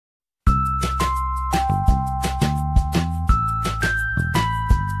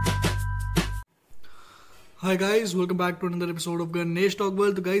Hi guys, welcome back to another episode of Ganesh talk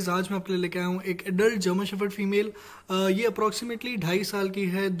world. तो guys, आज मैं आपके लिए लेके आया हूँ एक एडल्ट जर्मन शेफर्ड फीमेल। ये अप्रॉक्सीमेटली 2.5 साल की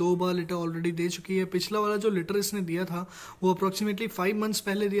है। 2 बार लिटर ऑलरेडी दे चुकी है। पिछला वाला जो लिटर इसने दिया था वो अप्रॉक्सीमेटली 5 मंथ्स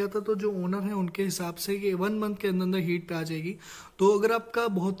पहले दिया था। तो जो ओनर है उनके हिसाब से ये 1 मंथ के अंदर अंदर हीट पे आ जाएगी। तो अगर आपका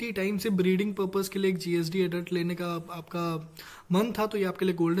बहुत ही टाइम से ब्रीडिंग पर्पज के लिए एक जीएसडी एडल्ट लेने का आपका मन था तो ये आपके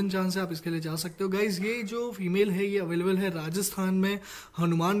लिए गोल्डन चांस है, आप इसके लिए जा सकते हो। गाइज, ये जो फीमेल है ये अवेलेबल है राजस्थान में,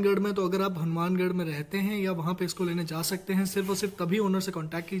 हनुमानगढ़ में। तो अगर आप हनुमानगढ़ में रहते हैं या वहाँ पे इसको लेने जा सकते हैं, सिर्फ और सिर्फ तभी ओनर से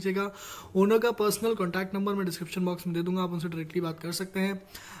कांटेक्ट कीजिएगा। ओनर का पर्सनल कांटेक्ट नंबर मैं डिस्क्रिप्शन बॉक्स में दे दूंगा, आप उनसे डायरेक्टली बात कर सकते हैं।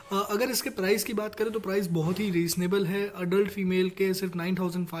 अगर इसके प्राइस की बात करें तो प्राइस बहुत ही रीजनेबल है। अडल्ट फीमेल के सिर्फ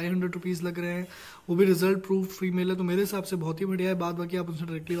 9,500 रुपीज़ लग रहे हैं, वो भी रिजल्ट प्रूफ फीमेल है। तो मेरे हिसाब से बहुत ही बढ़िया है। बात बाकी आप उनसे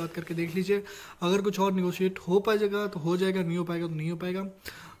डायरेक्टली बात करके देख लीजिए। अगर कुछ और निगोशिएट हो पाएगा तो हो जाएगा, नहीं हो पाएगा तो नहीं हो पाएगा।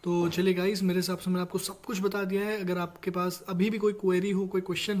 तो चलिए गाइस, मेरे हिसाब से मैंने आपको सब कुछ बता दिया है। अगर आपके पास अभी भी कोई क्वेरी हो, कोई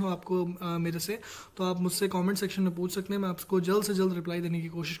क्वेश्चन हो आपको मेरे से, तो आप मुझसे कमेंट सेक्शन में पूछ सकते हैं। मैं आपको जल्द से जल्द रिप्लाई देने की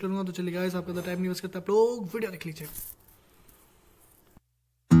कोशिश करूंगा। तो चलिए गाइस, आपका टाइम नहीं वेस्ट करता, आप लोग वीडियो देख लीजिए।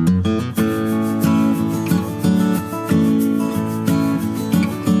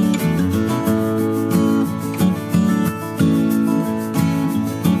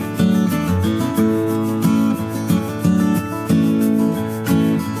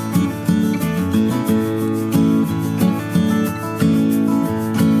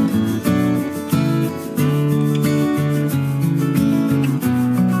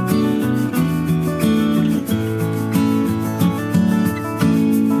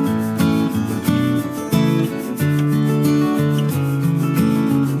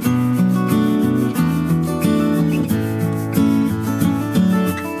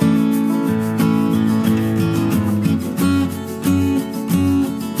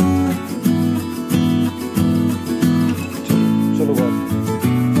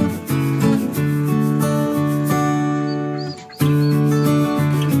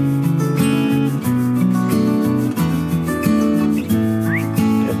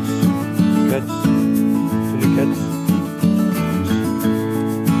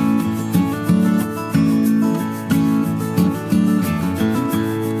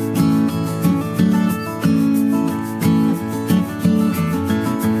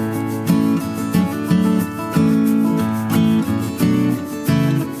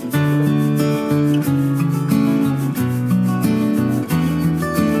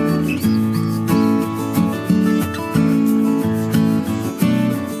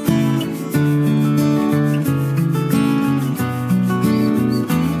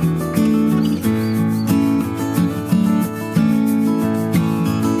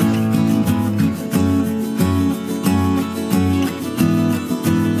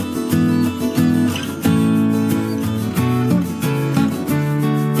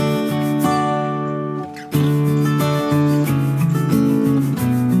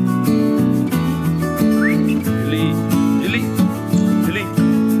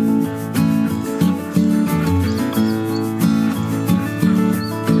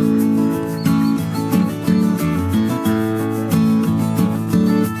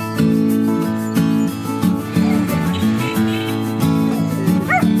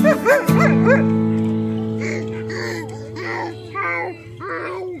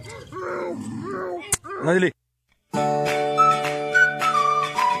 नजली